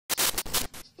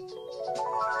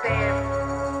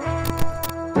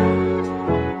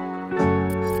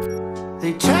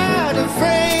They try to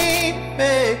frame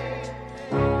me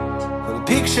for the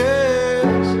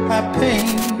pictures I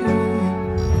paint.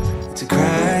 It's a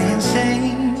crying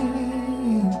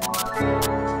shame,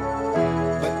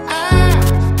 but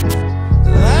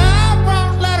I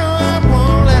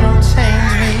won't let them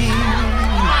change me.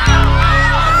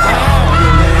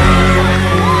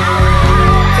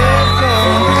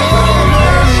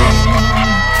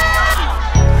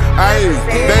 Hey,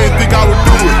 they didn't think I would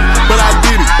do it, but I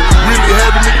did it. Really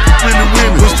having it, really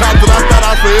winning. Was times that I thought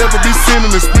I'd forever be sinning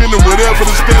and spinning whatever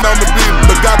to stand on the business.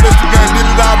 But God bless the game, did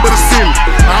it all but a sinning.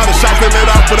 All the shots they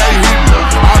let off, but they ain't hitting.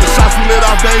 All the shots we let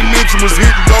off, they ain't mentioned was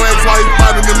hitting. Go ask why he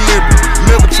fighting in the limit.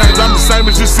 Never change, I'm the same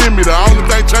as you see me. The only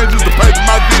thing changes the paper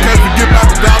my dick. Can't forget about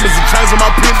the diamonds and chains on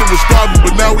my pendant was starving,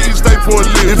 but now we eat steak for a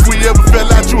living. If we ever fell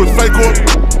out, you was fake or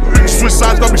switch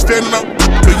sides, don't be standing up.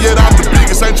 But yet I'm the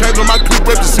biggest, ain't changing my clip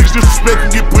after 6 disrespect and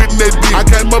get put in that dick. I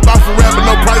came up off a rap, but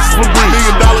no prices for $1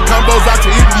 million combos out to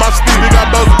eat with my stick. Big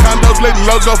got those condos, letting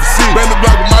loads off the seat. Ran the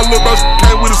block with my little bro,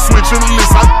 came with a switch in the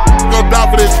list. I gon' die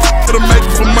for that shit. It'll make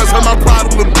it for months, hurt my pride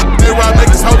a little bit. They ride,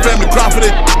 make his whole family cry for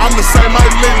that. I'm the same, I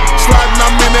ain't living. Sliding,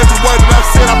 I'm in every word that I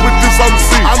said, I put this on the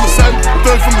seat. I'm the same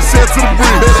thug from the cell to the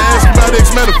bridge. Better ask about X,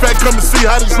 matter of fact, come and see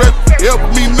how this rap help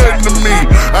me nothing to me.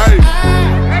 Hey.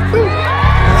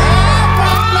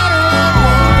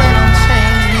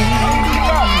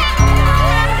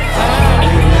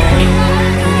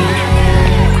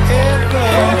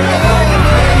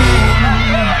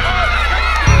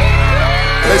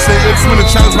 They say X when the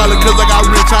change probably cause I got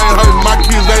rich, I ain't hurting my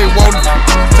kids, they ain't want it.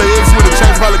 Say X when the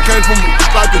change probably came from me,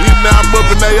 like the heat, now I'm up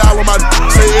and they all on my.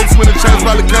 Say X when the change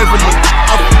probably came from me,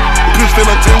 I'm pushed in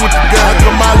on 10 with the guy. I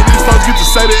come out of these folks get to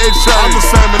say the X shot. I'm the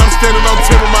same and I'm standing on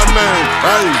 10 with my name.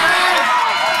 Hey.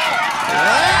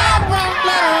 I won't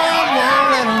let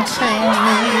them change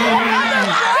me.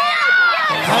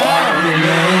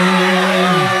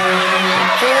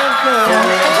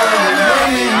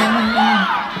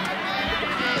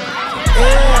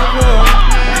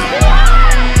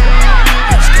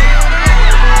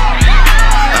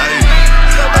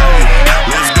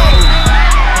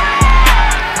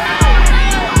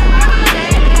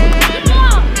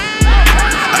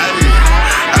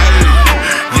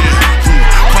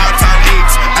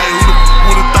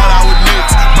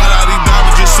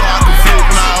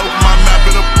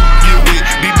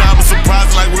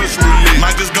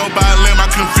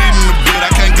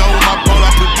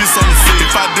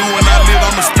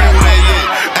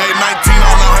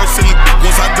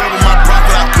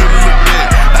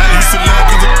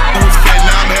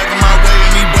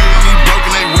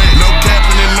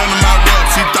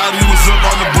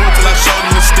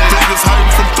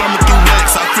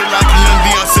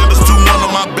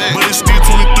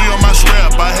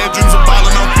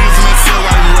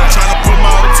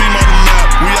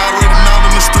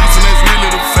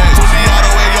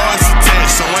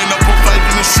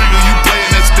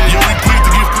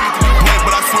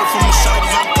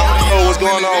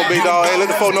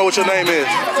 Know what your name is?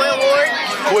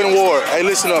 Quinton Ward. Hey,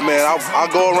 listen up, man. I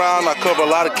go around, I cover a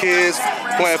lot of kids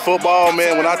playing football,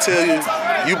 man. When I tell you,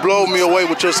 you blow me away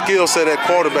with your skill set at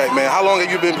quarterback, man. How long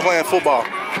have you been playing football?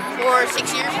 For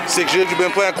 6 years. 6 years? You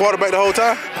been playing quarterback the whole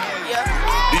time? Yeah.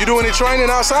 Do you do any training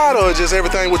outside or just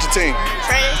everything with your team?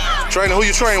 Training. Training? Who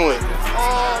you train with?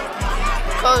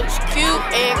 Coach Q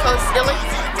and Coach Dillon.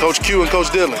 Coach Q and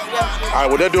Coach Dillon. Yeah. All right,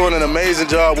 well, they're doing an amazing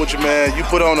job with you, man. You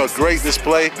put on a great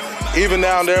display. Even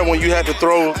down there when you had to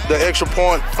throw the extra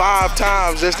point 5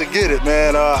 times just to get it,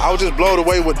 man. I was just blown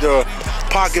away with your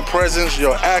pocket presence,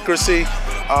 your accuracy.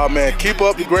 Man, keep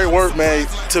up the great work, man.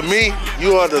 To me,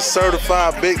 you are the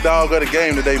certified big dog of the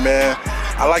game today, man.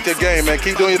 I like your game, man.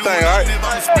 Keep doing your thing, all right?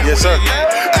 Yes, sir.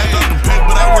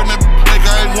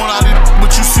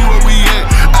 But you see where we at.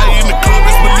 I in the club,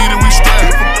 best believe that we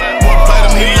strapped. One plate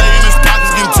him, he lay in his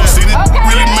pockets getting touched. See, this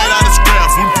really made out of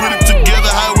scraps. We put it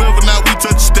together, however, now we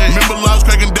touch the stack. Remember, I was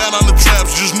cracking down on the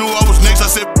traps. Just knew I was next. I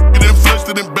said, it and flushed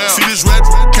it and bounced. See, this rap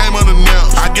came on the